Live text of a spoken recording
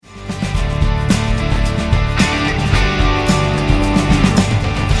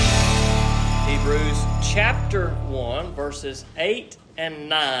verses 8 and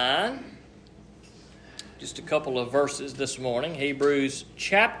 9. Just a couple of verses this morning. Hebrews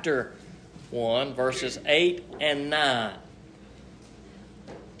chapter 1, verses 8 and 9.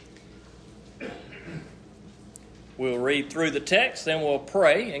 We'll read through the text, then we'll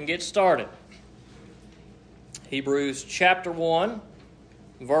pray and get started. Hebrews chapter 1,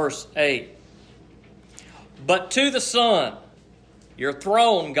 verse 8. But to the Son, your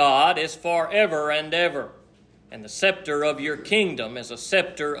throne, God, is forever and ever, and the scepter of your kingdom is a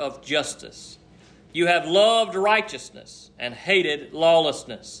scepter of justice. You have loved righteousness and hated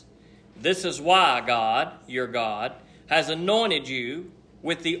lawlessness. This is why God, your God, has anointed you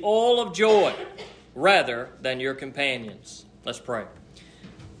with the oil of joy rather than your companions. Let's pray.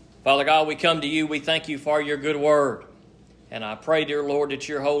 Father God, we come to you. We thank you for your good word. And I pray, dear Lord, that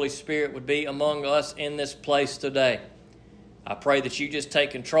your Holy Spirit would be among us in this place today. I pray that you just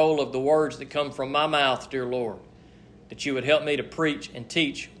take control of the words that come from my mouth, dear Lord. That you would help me to preach and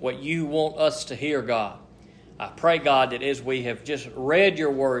teach what you want us to hear, God. I pray, God, that as we have just read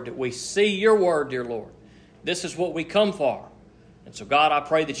your word, that we see your word, dear Lord. This is what we come for. And so, God, I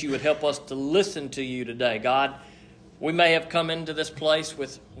pray that you would help us to listen to you today. God, we may have come into this place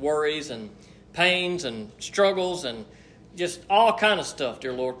with worries and pains and struggles and just all kind of stuff,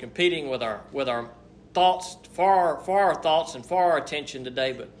 dear Lord, competing with our thoughts, for our thoughts and for our attention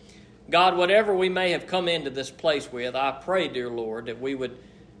today. But God, whatever we may have come into this place with, I pray, dear Lord, that we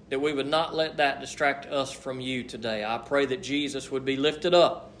would not let that distract us from you today. I pray that Jesus would be lifted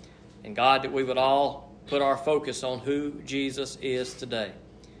up. And God, that we would all put our focus on who Jesus is today.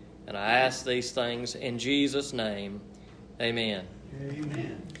 And I ask these things in Jesus' name. Amen.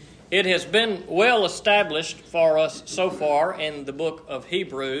 Amen. It has been well established for us so far in the book of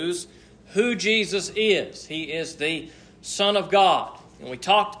Hebrews who Jesus is. He is the Son of God. And we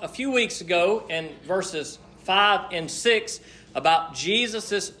talked a few weeks ago in verses 5 and 6 about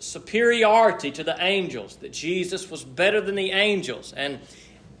Jesus' superiority to the angels, that Jesus was better than the angels. And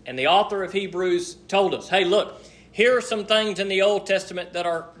the author of Hebrews told us, hey, look, here are some things in the Old Testament that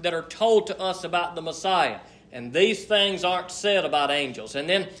are told to us about the Messiah. And these things aren't said about angels. And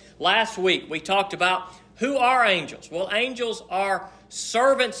then last week we talked about who are angels. Well, angels are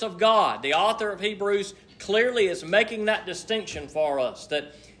servants of God. The author of Hebrews clearly is making that distinction for us,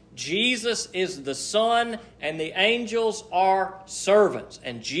 that Jesus is the Son and the angels are servants.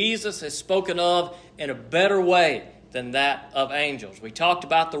 And Jesus is spoken of in a better way than that of angels. We talked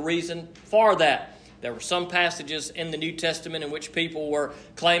about the reason for that. There were some passages in the New Testament in which people were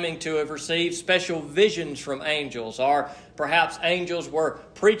claiming to have received special visions from angels, or perhaps angels were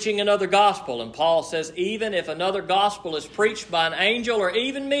preaching another gospel. And Paul says, even if another gospel is preached by an angel, or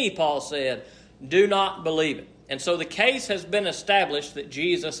even me, Paul said, do not believe it. And so the case has been established that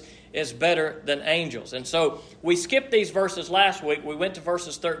Jesus is better than angels. And so we skipped these verses last week. We went to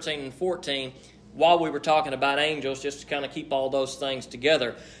verses 13 and 14 while we were talking about angels, just to kind of keep all those things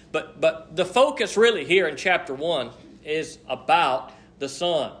together. But the focus really here in chapter 1 is about the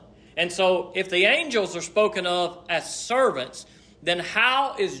Son. And so if the angels are spoken of as servants, then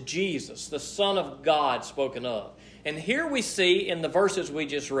how is Jesus, the Son of God, spoken of? And here we see in the verses we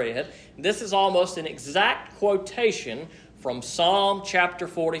just read, this is almost an exact quotation from Psalm chapter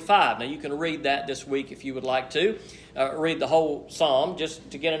 45. Now you can read that this week if you would like to. Read the whole psalm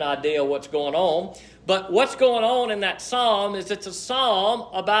just to get an idea of what's going on. But what's going on in that psalm is it's a psalm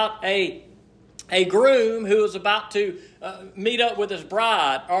about a groom who is about to meet up with his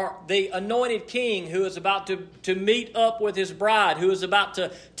bride, or the anointed king who is about to meet up with his bride, who is about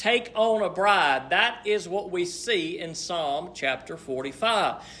to take on a bride. That is what we see in Psalm chapter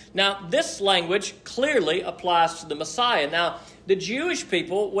 45. Now, this language clearly applies to the Messiah. Now, the Jewish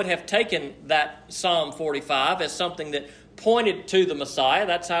people would have taken that Psalm 45 as something that pointed to the Messiah.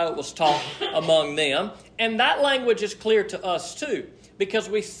 That's how it was taught among them. And that language is clear to us too, because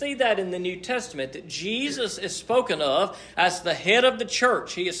we see that in the New Testament, that Jesus is spoken of as the head of the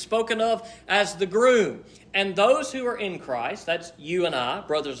church. He is spoken of as the groom. And those who are in Christ, that's you and I,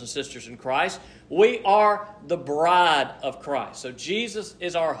 brothers and sisters in Christ, we are the bride of Christ. So Jesus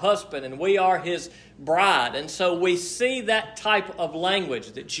is our husband and we are his bride. And so we see that type of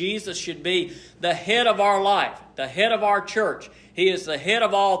language, that Jesus should be the head of our life, the head of our church. He is the head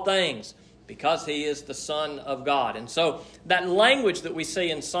of all things, because he is the Son of God. And so that language that we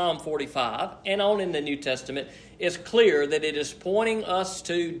see in Psalm 45 and on in the New Testament is clear that it is pointing us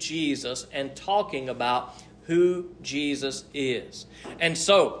to Jesus and talking about who Jesus is. And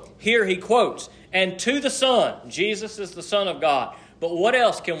so here he quotes, and to the Son, Jesus is the Son of God. But what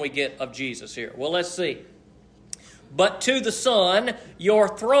else can we get of Jesus here? Well, let's see. But to the Son, your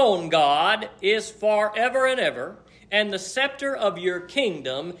throne, God, is forever and ever, and the scepter of your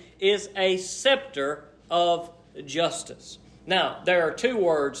kingdom is a scepter of justice. Now, there are two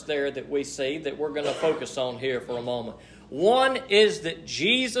words there that we see that we're going to focus on here for a moment. One is that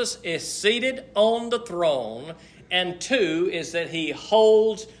Jesus is seated on the throne, and two is that he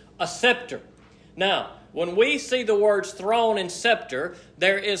holds a scepter. Now, when we see the words throne and scepter,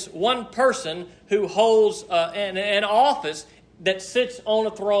 there is one person who holds an office that sits on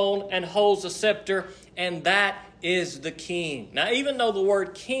a throne and holds a scepter, and that is the king. Now, even though the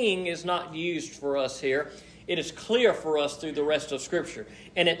word king is not used for us here, it is clear for us through the rest of Scripture.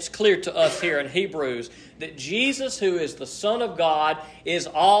 And it's clear to us here in Hebrews that Jesus, who is the Son of God, is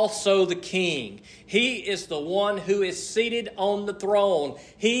also the King. He is the one who is seated on the throne.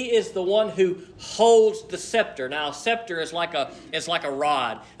 He is the one who holds the scepter. Now, a scepter is like a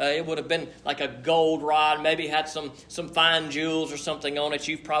rod. It would have been like a gold rod, maybe had some fine jewels or something on it.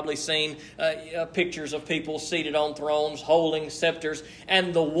 You've probably seen pictures of people seated on thrones holding scepters.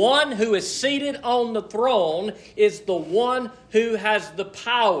 And the one who is seated on the throne is the one who has the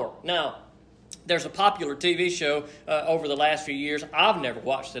power. Now, there's a popular TV show over the last few years. I've never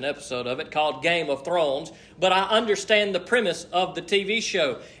watched an episode of it, called Game of Thrones, but I understand the premise of the TV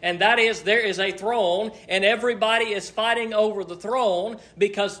show. And that is, there is a throne, and everybody is fighting over the throne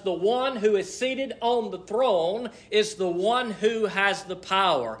because the one who is seated on the throne is the one who has the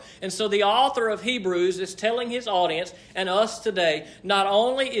power. And so the author of Hebrews is telling his audience and us today, not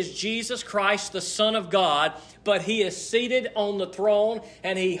only is Jesus Christ the Son of God, but he is seated on the throne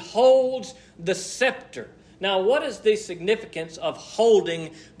and he holds the scepter. Now, what is the significance of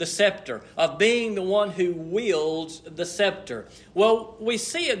holding the scepter, of being the one who wields the scepter? Well, we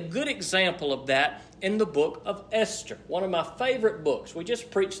see a good example of that in the book of Esther, one of my favorite books. We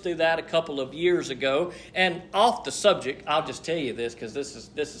just preached through that a couple of years ago. And off the subject, I'll just tell you this because this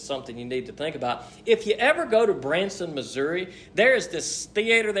is something you need to think about. If you ever go to Branson, Missouri, there is this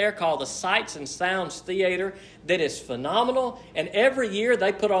theater there called the Sights and Sounds Theater that is phenomenal. And every year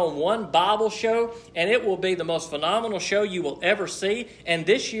they put on one Bible show, and it will be the most phenomenal show you will ever see. And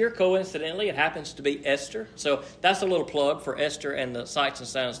this year, coincidentally, it happens to be Esther. So that's a little plug for Esther and the Sights and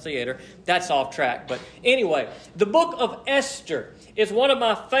Sounds Theater. That's off track. But anyway, the book of Esther is one of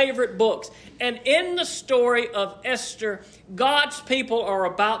my favorite books. And in the story of Esther, God's people are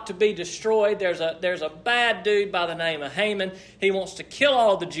about to be destroyed. There's a bad dude by the name of Haman. He wants to kill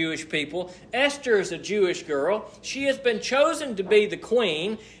all the Jewish people. Esther is a Jewish girl. She has been chosen to be the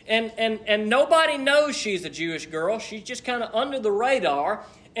queen. And nobody knows she's a Jewish girl. She's just kind of under the radar.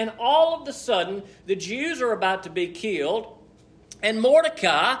 And all of a sudden, the Jews are about to be killed. And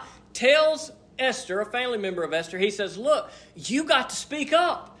Mordecai tells Esther, a family member of Esther, he says, look, you got to speak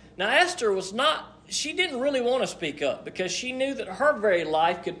up. Now, Esther she didn't really want to speak up because she knew that her very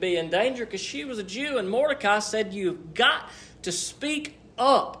life could be in danger because she was a Jew. And Mordecai said, you've got to speak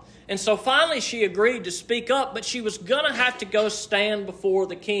up. And so finally she agreed to speak up, but she was going to have to go stand before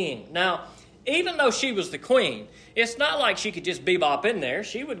the king. Now, even though she was the queen, it's not like she could just bebop in there.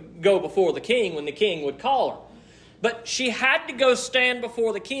 She would go before the king when the king would call her. But she had to go stand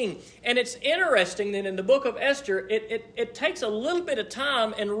before the king. And it's interesting that in the book of Esther, it takes a little bit of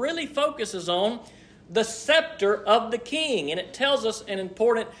time and really focuses on the scepter of the king. And it tells us an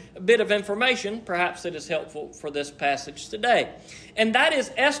important bit of information, perhaps that is helpful for this passage today. And that is,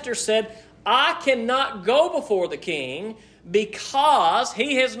 Esther said, I cannot go before the king because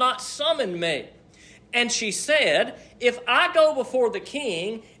he has not summoned me. And she said, if I go before the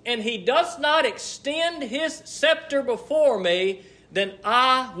king and he does not extend his scepter before me, then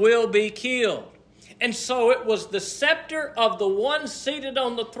I will be killed. And so it was the scepter of the one seated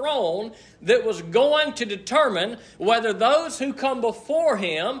on the throne that was going to determine whether those who come before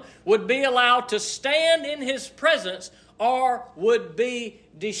him would be allowed to stand in his presence or would be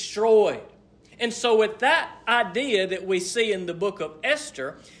destroyed. And so with that idea that we see in the book of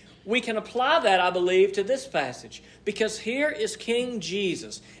Esther, we can apply that, I believe, to this passage. Because here is King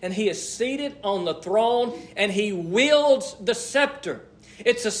Jesus, and he is seated on the throne, and he wields the scepter.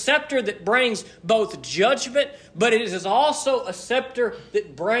 It's a scepter that brings both judgment, but it is also a scepter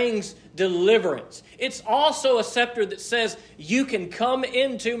that brings deliverance. It's also a scepter that says, you can come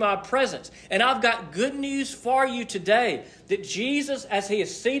into my presence. And I've got good news for you today, that Jesus, as he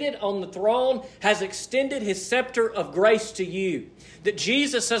is seated on the throne, has extended his scepter of grace to you. That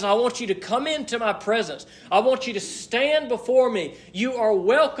Jesus says, I want you to come into my presence. I want you to stand before me. You are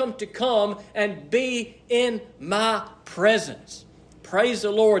welcome to come and be in my presence. praise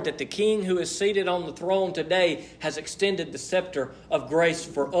the Lord that the King who is seated on the throne today has extended the scepter of grace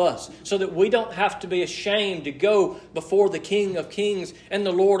for us, so that we don't have to be ashamed to go before the King of Kings and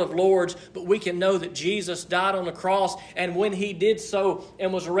the Lord of Lords, but we can know that Jesus died on the cross, and when He did so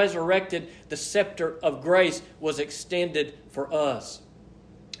and was resurrected, the scepter of grace was extended for us.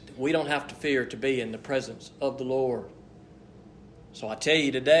 We don't have to fear to be in the presence of the Lord. So I tell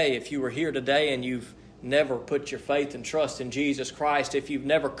you today, if you were here today and you've never put your faith and trust in Jesus Christ, if you've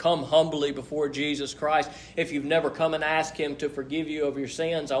never come humbly before Jesus Christ, if you've never come and asked Him to forgive you of your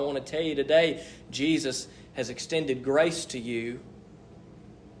sins, I want to tell you today, Jesus has extended grace to you.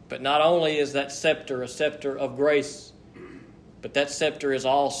 But not only is that scepter a scepter of grace, but that scepter is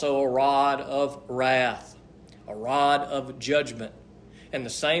also a rod of wrath, a rod of judgment. And the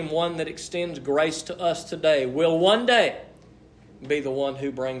same one that extends grace to us today will one day be the one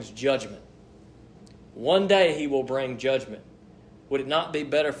who brings judgment. One day He will bring judgment. Would it not be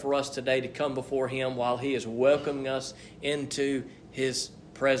better for us today to come before Him while He is welcoming us into His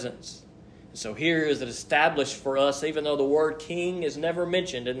presence? And so here is it established for us, even though the word king is never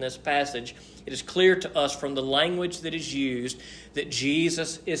mentioned in this passage, it is clear to us from the language that is used that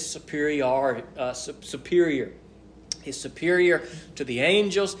Jesus is superior. He's superior to the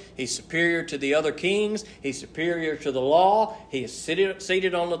angels. He's superior to the other kings. He's superior to the law. He is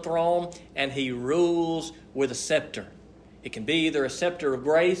seated on the throne, and He rules with a scepter. It can be either a scepter of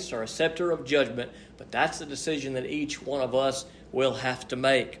grace or a scepter of judgment, but that's the decision that each one of us will have to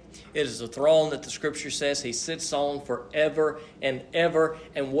make. It is the throne that the Scripture says He sits on forever and ever.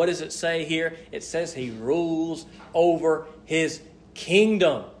 And what does it say here? It says He rules over His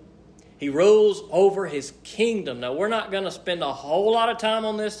kingdom. He rules over His kingdom. Now, we're not going to spend a whole lot of time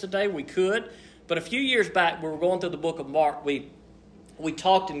on this today. We could. But a few years back, we were going through the book of Mark. We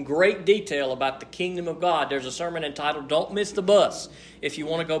talked in great detail about the kingdom of God. There's a sermon entitled, Don't Miss the Bus, if you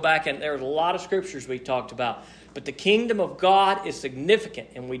want to go back. And there's a lot of scriptures we talked about. But the kingdom of God is significant,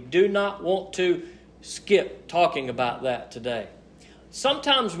 and we do not want to skip talking about that today.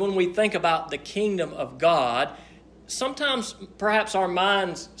 Sometimes when we think about the kingdom of God, sometimes perhaps our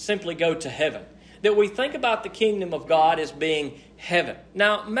minds simply go to heaven. That we think about the kingdom of God as being heaven.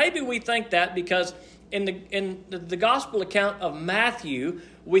 Now, maybe we think that because in the gospel account of Matthew,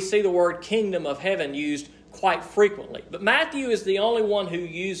 we see the word kingdom of heaven used quite frequently. But Matthew is the only one who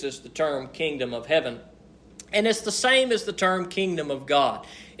uses the term kingdom of heaven. And it's the same as the term kingdom of God.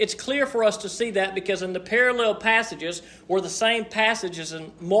 It's clear for us to see that because in the parallel passages were the same passages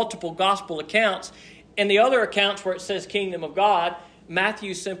in multiple gospel accounts. In the other accounts where it says kingdom of God,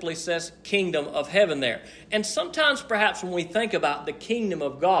 Matthew simply says kingdom of heaven there. And sometimes perhaps when we think about the kingdom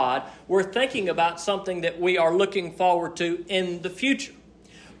of God, we're thinking about something that we are looking forward to in the future.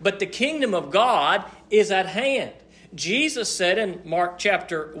 But the kingdom of God is at hand. Jesus said in Mark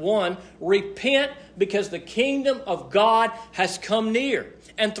chapter 1, repent because the kingdom of God has come near.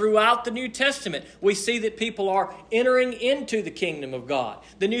 And throughout the New Testament, we see that people are entering into the kingdom of God.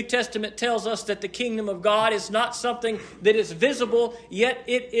 The New Testament tells us that the kingdom of God is not something that is visible, yet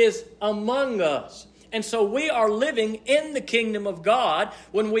it is among us. And so we are living in the kingdom of God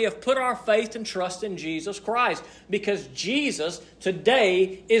when we have put our faith and trust in Jesus Christ. Because Jesus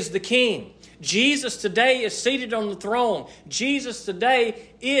today is the King. Jesus today is seated on the throne. Jesus today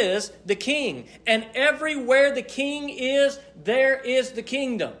is the King. And everywhere the King is, there is the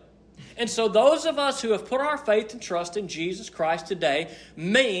kingdom. And so those of us who have put our faith and trust in Jesus Christ today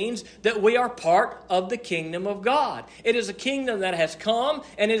means that we are part of the kingdom of God. It is a kingdom that has come,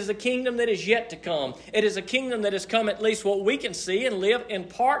 and it is a kingdom that is yet to come. It is a kingdom that has come, at least what we can see and live in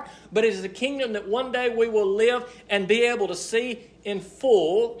part, but it is a kingdom that one day we will live and be able to see in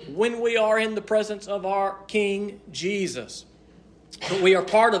full when we are in the presence of our King Jesus. But we are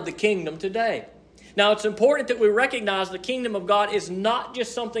part of the kingdom today. Now, it's important that we recognize the kingdom of God is not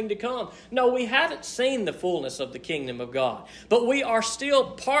just something to come. No, we haven't seen the fullness of the kingdom of God, but we are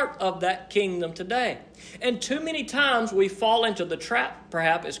still part of that kingdom today. And too many times we fall into the trap,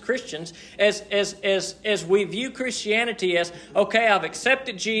 perhaps as Christians, as we view Christianity as, okay, I've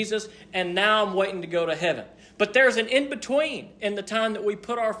accepted Jesus, and now I'm waiting to go to heaven. But there's an in-between in the time that we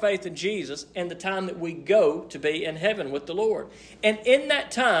put our faith in Jesus and the time that we go to be in heaven with the Lord. And in that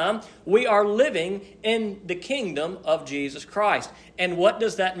time, we are living in the kingdom of Jesus Christ. And what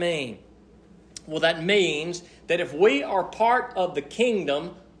does that mean? Well, that means that if we are part of the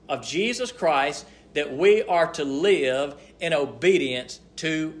kingdom of Jesus Christ, that we are to live in obedience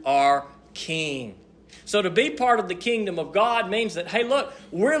to our King. So to be part of the kingdom of God means that, hey, look,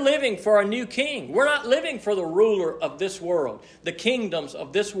 we're living for a new king. We're not living for the ruler of this world, the kingdoms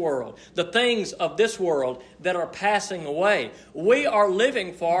of this world, the things of this world that are passing away. We are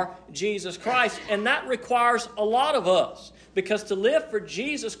living for Jesus Christ, and that requires a lot of us, because to live for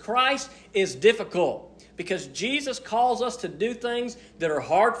Jesus Christ is difficult, because Jesus calls us to do things that are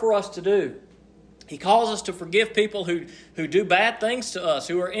hard for us to do. He calls us to forgive people who do bad things to us,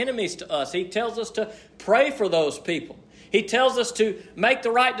 who are enemies to us. He tells us to pray for those people. He tells us to make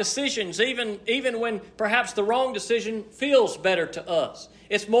the right decisions, even when perhaps the wrong decision feels better to us.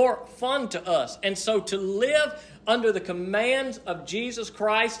 It's more fun to us. And so to live under the commands of Jesus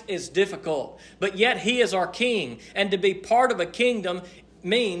Christ is difficult. But yet He is our King. And to be part of a kingdom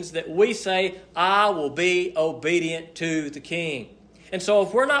means that we say, I will be obedient to the King. And so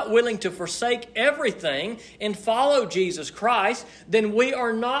if we're not willing to forsake everything and follow Jesus Christ, then we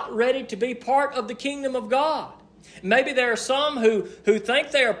are not ready to be part of the kingdom of God. Maybe there are some who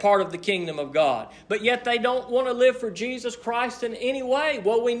think they are part of the kingdom of God, but yet they don't want to live for Jesus Christ in any way.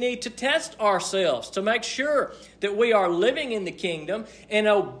 Well, we need to test ourselves to make sure that we are living in the kingdom and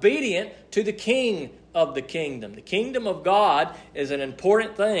obedient to the King of the kingdom. The kingdom of God is an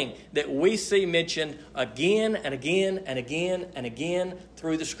important thing that we see mentioned again and again and again and again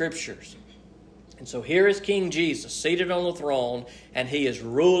through the Scriptures. And so here is King Jesus seated on the throne, and He is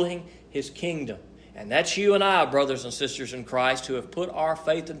ruling His kingdom. And that's you and I, brothers and sisters in Christ, who have put our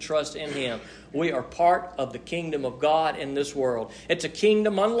faith and trust in Him. We are part of the kingdom of God in this world. It's a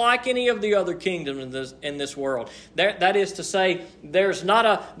kingdom unlike any of the other kingdoms in this world. That is to say, there's not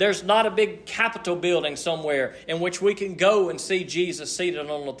a big Capitol building somewhere in which we can go and see Jesus seated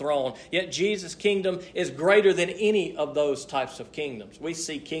on the throne. Yet Jesus' kingdom is greater than any of those types of kingdoms. We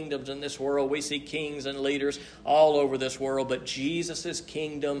see kingdoms in this world. We see kings and leaders all over this world. But Jesus'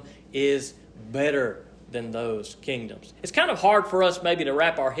 kingdom is better than those kingdoms. It's kind of hard for us maybe to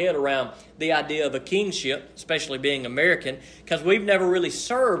wrap our head around the idea of a kingship, especially being American, because we've never really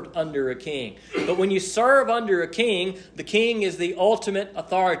served under a king. But when you serve under a king, the king is the ultimate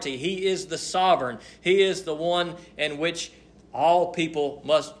authority. He is the sovereign. He is the one in which all people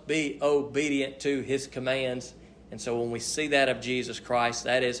must be obedient to His commands. And so when we see that of Jesus Christ,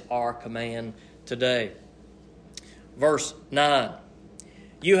 that is our command today. Verse 9.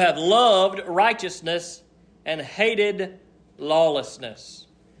 You have loved righteousness and hated lawlessness.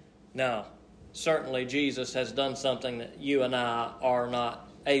 Now, certainly Jesus has done something that you and I are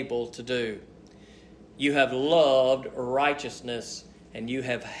not able to do. You have loved righteousness and you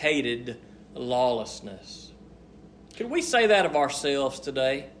have hated lawlessness. Could we say that of ourselves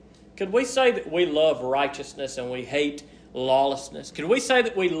today? Could we say that we love righteousness and we hate lawlessness? Could we say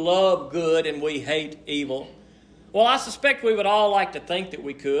that we love good and we hate evil? Well, I suspect we would all like to think that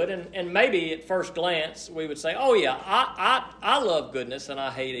we could, and maybe at first glance we would say, oh yeah, I love goodness and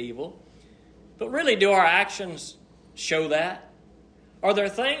I hate evil. But really, do our actions show that? Are there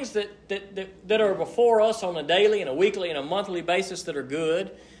things that are before us on a daily and a weekly and a monthly basis that are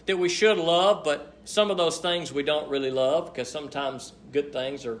good, that we should love, but some of those things we don't really love because sometimes good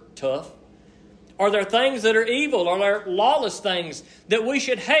things are tough? Are there things that are evil? Are there lawless things that we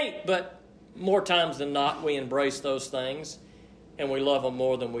should hate, but more times than not, we embrace those things and we love them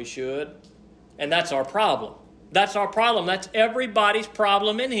more than we should? And that's our problem. That's our problem. That's everybody's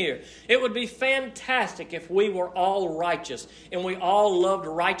problem in here. It would be fantastic if we were all righteous and we all loved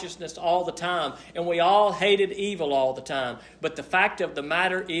righteousness all the time and we all hated evil all the time. But the fact of the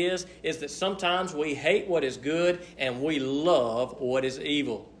matter is that sometimes we hate what is good and we love what is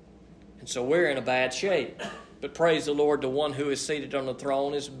evil. And so we're in a bad shape. But praise the Lord, the one who is seated on the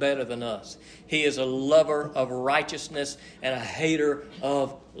throne is better than us. He is a lover of righteousness and a hater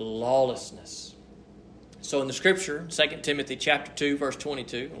of lawlessness. So in the Scripture, 2 Timothy chapter 2, verse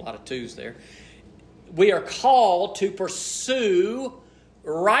 22, a lot of twos there, we are called to pursue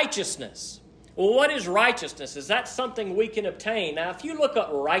righteousness. Well, what is righteousness? Is that something we can obtain? Now, if you look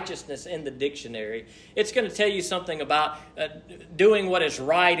up righteousness in the dictionary, it's going to tell you something about doing what is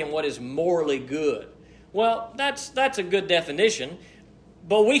right and what is morally good. Well, that's a good definition,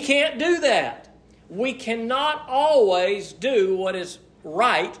 but we can't do that. We cannot always do what is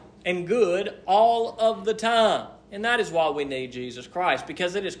right and good all of the time. And that is why we need Jesus Christ,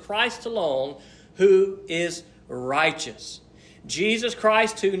 because it is Christ alone who is righteous. Jesus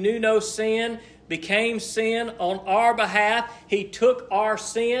Christ, who knew no sin, became sin on our behalf. He took our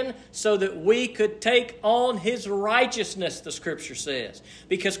sin so that we could take on His righteousness, the Scripture says.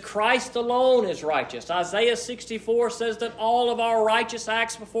 Because Christ alone is righteous. Isaiah 64 says that all of our righteous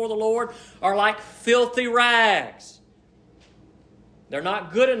acts before the Lord are like filthy rags. They're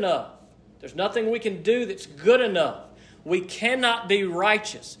not good enough There's nothing we can do that's good enough. We cannot be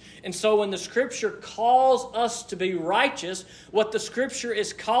righteous. And so when the Scripture calls us to be righteous, what the Scripture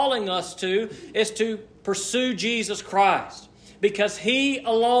is calling us to is to pursue Jesus Christ, because He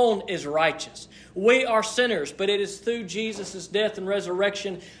alone is righteous. We are sinners, but it is through Jesus' death and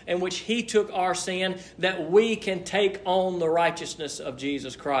resurrection in which He took our sin that we can take on the righteousness of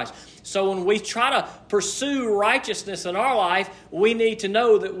Jesus Christ. So when we try to pursue righteousness in our life, we need to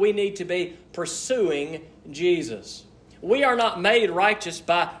know that we need to be pursuing Jesus. We are not made righteous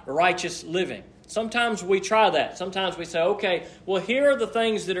by righteous living. Sometimes we try that. Sometimes we say, okay, well, here are the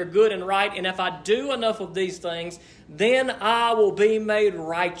things that are good and right, and if I do enough of these things, then I will be made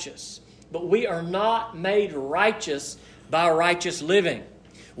righteous. But we are not made righteous by righteous living.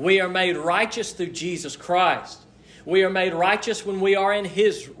 We are made righteous through Jesus Christ. We are made righteous when we are in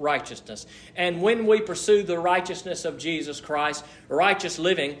His righteousness. And when we pursue the righteousness of Jesus Christ, righteous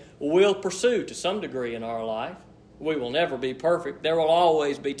living will pursue to some degree in our life. We will never be perfect. There will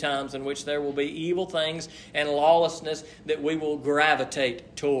always be times in which there will be evil things and lawlessness that we will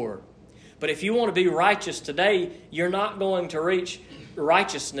gravitate toward. But if you want to be righteous today, you're not going to reach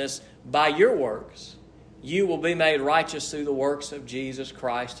righteousness by your works. You will be made righteous through the works of Jesus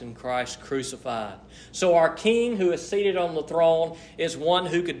Christ and Christ crucified. So our King who is seated on the throne is one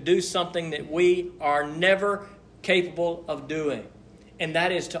who could do something that we are never capable of doing. And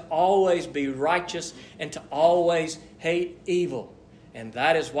that is to always be righteous and to always hate evil. And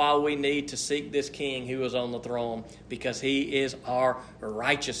that is why we need to seek this King who is on the throne, because He is our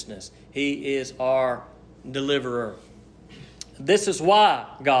righteousness. He is our deliverer. This is why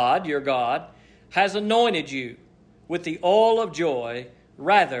God, your God, has anointed you with the oil of joy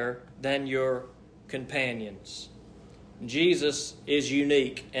rather than your companions. Jesus is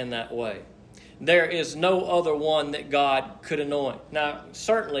unique in that way. There is no other one that God could anoint. Now,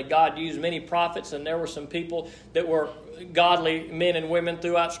 certainly God used many prophets, and there were some people that were godly men and women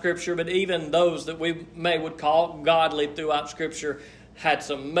throughout Scripture, but even those that we would call godly throughout Scripture had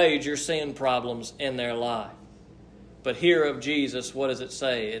some major sin problems in their life. But here of Jesus, what does it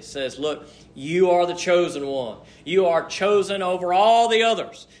say? It says, look, you are the chosen one. You are chosen over all the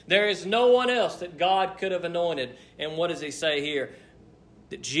others. There is no one else that God could have anointed. And what does He say here?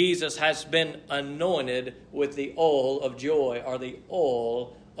 That Jesus has been anointed with the oil of joy, or the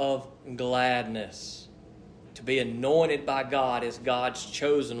oil of gladness. To be anointed by God as God's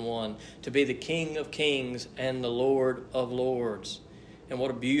chosen one, to be the King of kings and the Lord of lords. And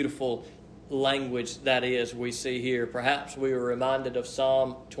what a beautiful language that is we see here. Perhaps we were reminded of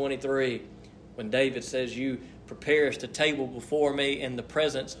Psalm 23 when David says, you preparest a table before me in the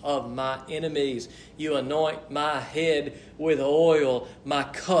presence of my enemies. You anoint my head with oil. My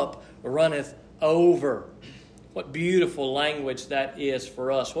cup runneth over. What beautiful language that is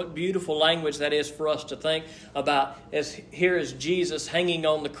for us. What beautiful language that is for us to think about. As here is Jesus hanging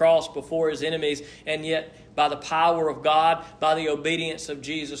on the cross before His enemies, and yet by the power of God, by the obedience of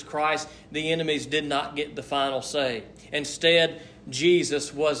Jesus Christ, the enemies did not get the final say. Instead,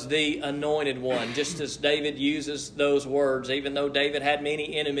 Jesus was the anointed one, just as David uses those words. Even though David had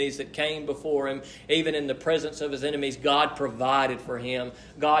many enemies that came before him, even in the presence of his enemies, God provided for him.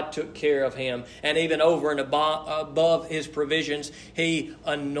 God took care of him. And even over and above his provisions, He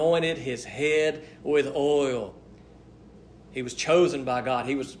anointed his head with oil. He was chosen by God.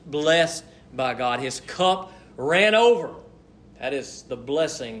 He was blessed by God. His cup ran over. That is the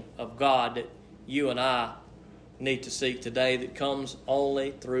blessing of God that you and I need to seek today, that comes only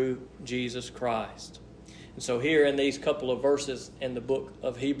through Jesus Christ. And so here in these couple of verses in the book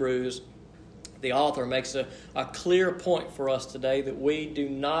of Hebrews, the author makes a clear point for us today that we do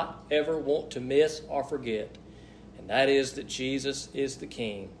not ever want to miss or forget. And that is that Jesus is the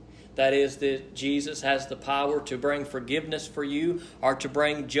King. That is that Jesus has the power to bring forgiveness for you or to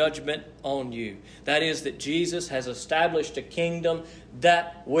bring judgment on you. That is that Jesus has established a kingdom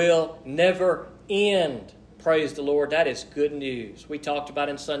that will never end. Praise the Lord. That is good news. We talked about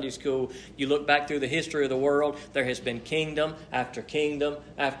in Sunday school, you look back through the history of the world, there has been kingdom after kingdom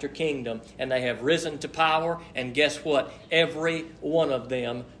after kingdom, and they have risen to power, and guess what? Every one of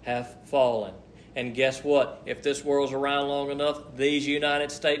them have fallen. And guess what? If this world's around long enough, these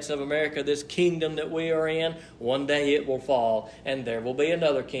United States of America, this kingdom that we are in, one day it will fall, and there will be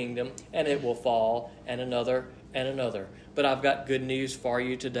another kingdom, and it will fall, and another, and another. But I've got good news for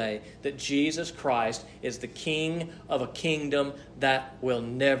you today, that Jesus Christ is the King of a kingdom that will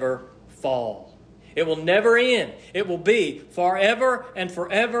never fall. It will never end. It will be forever and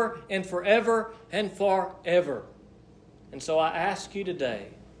forever and forever and forever. And so I ask you today,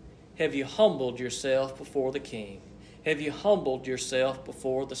 have you humbled yourself before the King? Have you humbled yourself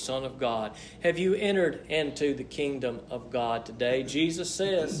before the Son of God? Have you entered into the kingdom of God today? Jesus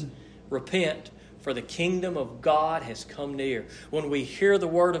says, repent, for the kingdom of God has come near. When we hear the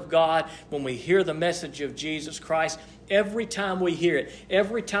Word of God, when we hear the message of Jesus Christ, every time we hear it,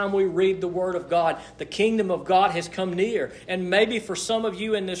 every time we read the Word of God, the kingdom of God has come near. And maybe for some of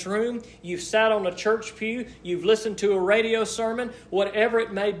you in this room, you've sat on a church pew, you've listened to a radio sermon, whatever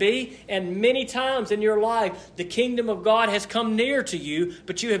it may be, and many times in your life, the kingdom of God has come near to you,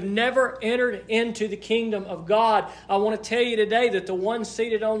 but you have never entered into the kingdom of God. I want to tell you today that the one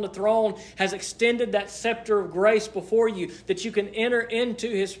seated on the throne has extended that scepter of grace before you, that you can enter into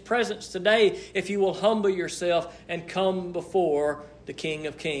His presence today if you will humble yourself and come before the King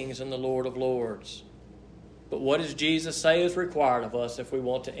of Kings and the Lord of Lords. But what does Jesus say is required of us if we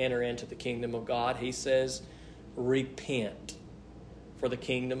want to enter into the kingdom of God? He says, repent, for the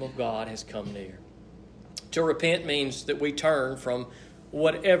kingdom of God has come near. To repent means that we turn from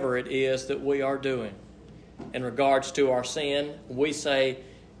whatever it is that we are doing. In regards to our sin, we say,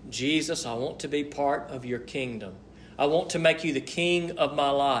 Jesus, I want to be part of your kingdom. I want to make you the king of my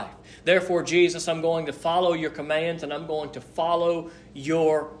life. Therefore, Jesus, I'm going to follow your commands and I'm going to follow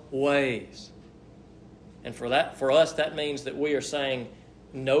your ways. And for us, that means that we are saying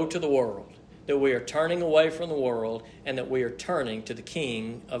no to the world, that we are turning away from the world, and that we are turning to the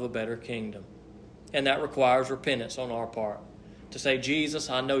King of a better kingdom. And that requires repentance on our part. To say, Jesus,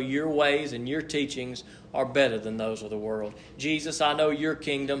 I know your ways and your teachings are better than those of the world. Jesus, I know your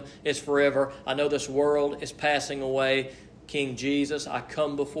kingdom is forever. I know this world is passing away. King Jesus, I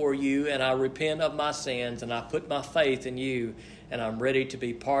come before you and I repent of my sins and I put my faith in you and I'm ready to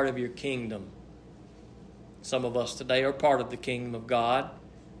be part of your kingdom. Some of us today are part of the kingdom of God.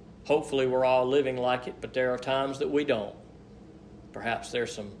 Hopefully we're all living like it, but there are times that we don't. Perhaps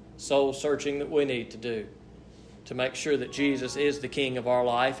there's some soul searching that we need to do to make sure that Jesus is the King of our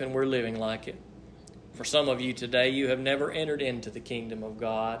life and we're living like it. For some of you today, you have never entered into the kingdom of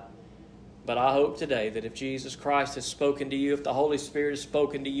God. But I hope today that if Jesus Christ has spoken to you, if the Holy Spirit has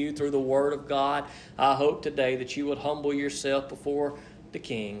spoken to you through the Word of God, I hope today that you would humble yourself before the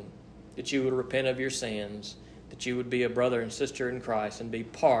King, that you would repent of your sins, that you would be a brother and sister in Christ and be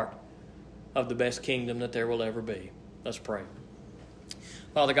part of the best kingdom that there will ever be. Let's pray.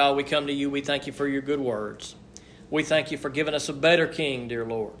 Father God, we come to you. We thank you for your good words. We thank you for giving us a better king, dear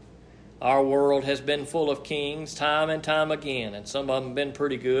Lord. Our world has been full of kings time and time again, and some of them have been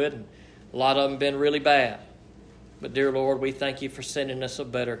pretty good, and a lot of them have been really bad. But dear Lord, we thank you for sending us a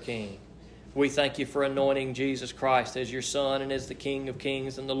better king. We thank you for anointing Jesus Christ as your Son and as the King of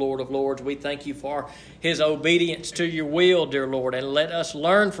Kings and the Lord of Lords. We thank you for His obedience to your will, dear Lord, and let us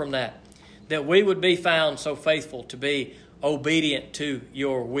learn from that we would be found so faithful to be obedient to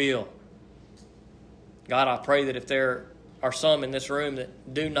your will. God, I pray that if there are some in this room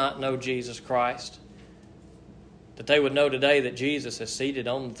that do not know Jesus Christ, that they would know today that Jesus is seated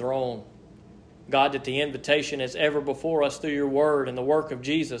on the throne. God, that the invitation is ever before us through your word and the work of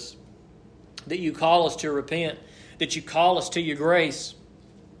Jesus, that you call us to repent, that you call us to your grace.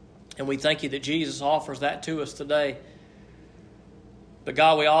 And we thank you that Jesus offers that to us today. But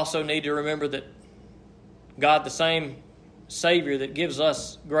God, we also need to remember that, God, the same Savior that gives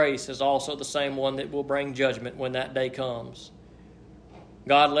us grace is also the same one that will bring judgment when that day comes.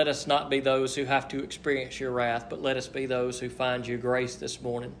 God, let us not be those who have to experience your wrath, but let us be those who find your grace this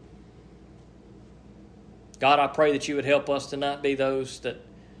morning. God, I pray that you would help us to not be those that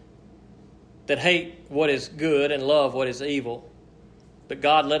hate what is good and love what is evil. But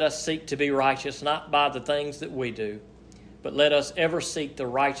God, let us seek to be righteous, not by the things that we do, but let us ever seek the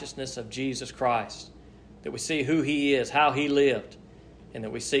righteousness of Jesus Christ. That we see who He is, how He lived, and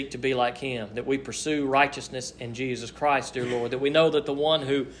that we seek to be like Him. That we pursue righteousness in Jesus Christ, dear Lord. That we know that the one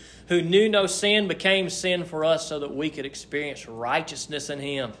who knew no sin became sin for us so that we could experience righteousness in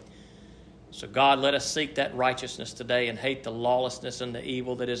Him. So God, let us seek that righteousness today and hate the lawlessness and the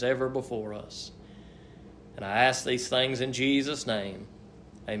evil that is ever before us. And I ask these things in Jesus' name.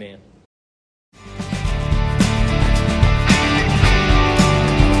 Amen.